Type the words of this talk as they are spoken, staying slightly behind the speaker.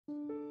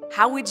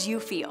How would you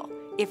feel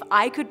if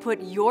I could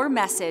put your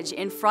message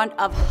in front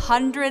of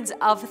hundreds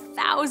of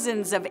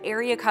thousands of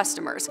area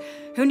customers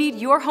who need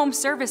your home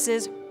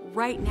services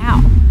right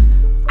now?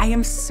 I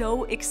am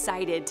so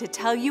excited to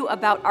tell you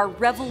about our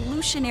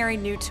revolutionary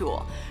new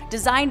tool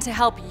designed to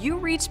help you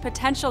reach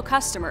potential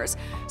customers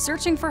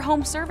searching for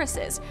home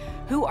services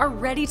who are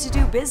ready to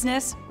do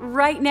business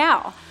right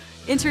now.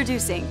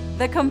 Introducing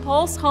the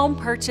COMPULSE Home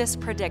Purchase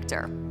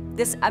Predictor.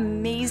 This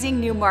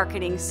amazing new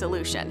marketing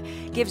solution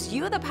gives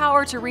you the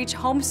power to reach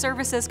home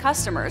services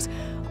customers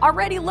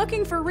already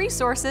looking for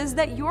resources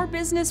that your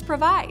business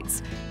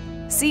provides.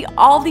 See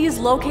all these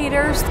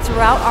locators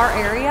throughout our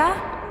area?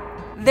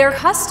 They're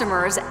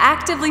customers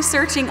actively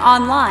searching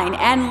online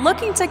and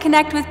looking to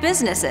connect with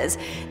businesses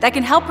that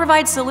can help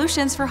provide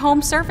solutions for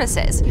home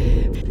services.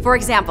 For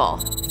example,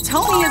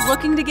 Tony is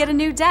looking to get a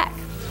new deck.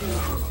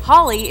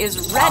 Holly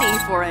is ready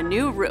for a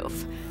new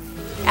roof.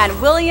 And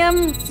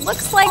William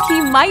looks like he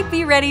might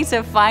be ready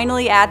to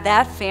finally add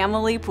that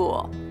family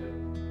pool.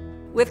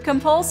 With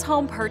COMPULSE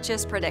Home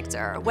Purchase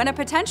Predictor, when a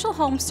potential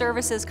home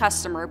services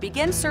customer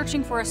begins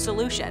searching for a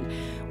solution,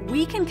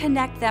 we can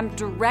connect them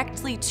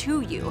directly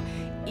to you,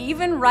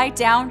 even right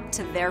down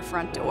to their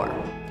front door.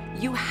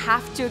 You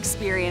have to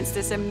experience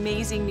this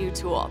amazing new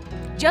tool.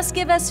 Just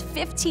give us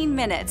 15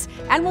 minutes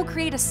and we'll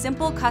create a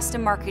simple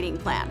custom marketing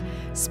plan,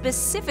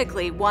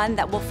 specifically one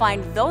that will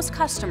find those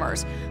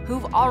customers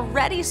who've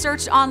already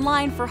searched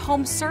online for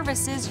home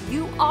services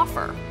you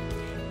offer.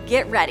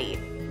 Get ready.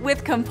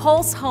 With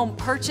COMPULSE Home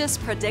Purchase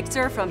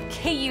Predictor from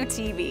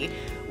KUTV,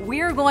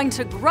 we're going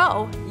to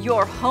grow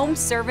your home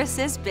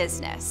services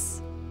business.